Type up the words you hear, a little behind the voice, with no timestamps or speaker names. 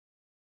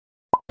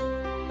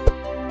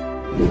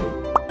Hello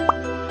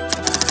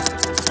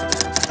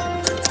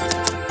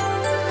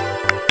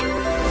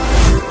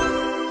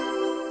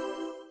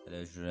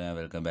student,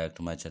 welcome back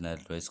to my channel.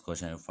 Today's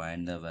question: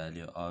 find the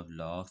value of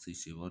log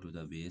 64 to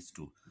the base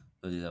 2.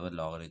 So this is our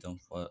logarithm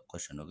for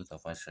question. Okay, so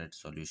first write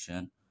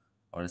solution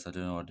or a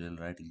certain what you'll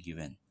write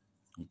given.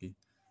 Okay,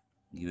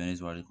 given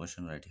is what the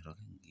question right here.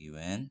 Okay,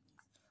 given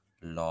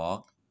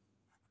log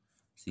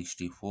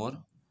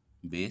 64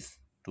 base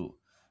 2.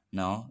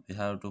 Now we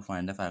have to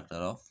find the factor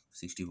of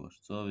 64.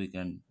 So we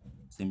can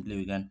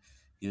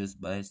use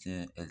by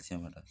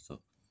LCM method. So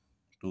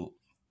 2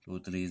 2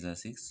 3 is a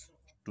 6,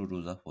 2 2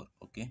 is a 4.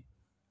 Okay,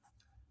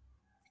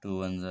 2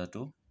 1 is a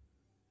 2.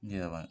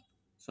 Yeah, one.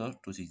 So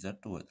 2 6 are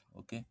 12.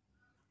 Okay.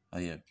 Now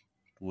here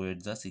 2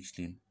 8 are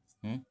 16.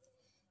 Hmm?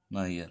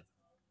 Now here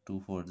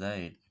 2 4 are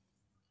 8.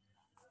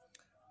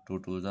 2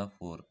 2 are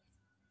 4.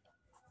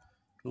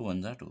 2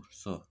 1 are 2.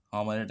 So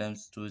how many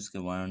times 2 is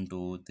 1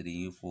 2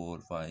 3 4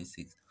 5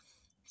 6.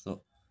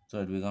 So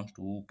it becomes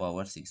 2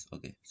 power 6.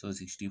 Okay. So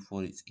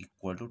 64 is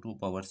equal to 2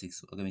 power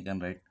 6. Okay, we can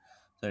write.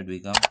 So it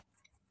becomes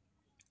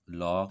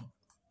log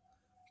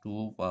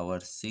 2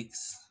 power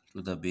 6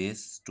 to the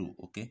base 2.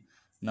 Okay.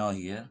 Now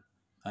here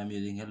I'm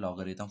using a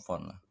logarithm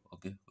formula.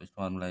 Okay, which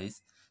formula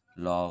is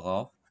log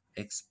of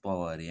x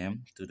power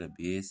m to the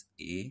base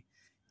a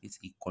is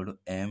equal to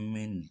m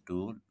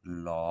into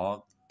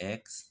log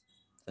x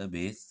the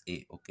base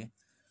a. Okay,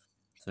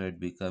 so it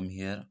become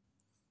here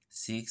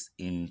 6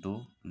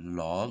 into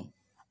log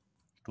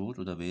 2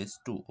 to the base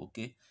 2.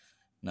 Okay,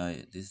 now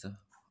this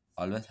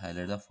always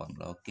highlight the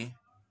formula. Okay,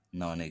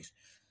 now next,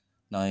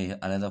 now here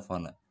another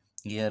formula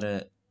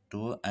here,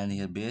 2 and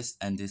here base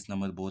and this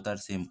number both are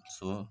same,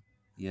 so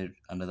here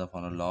another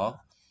formula log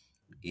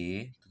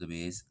a to the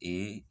base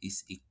a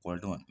is equal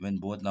to 1. When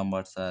both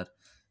numbers are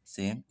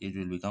same, it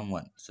will become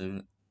 1,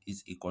 so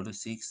is equal to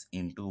 6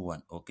 into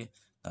 1. Okay,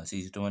 now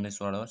 6 into 1 is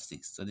what, our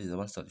 6. So this is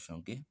our solution.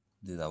 Okay,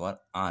 this is our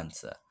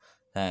answer.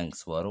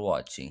 Thanks for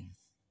watching.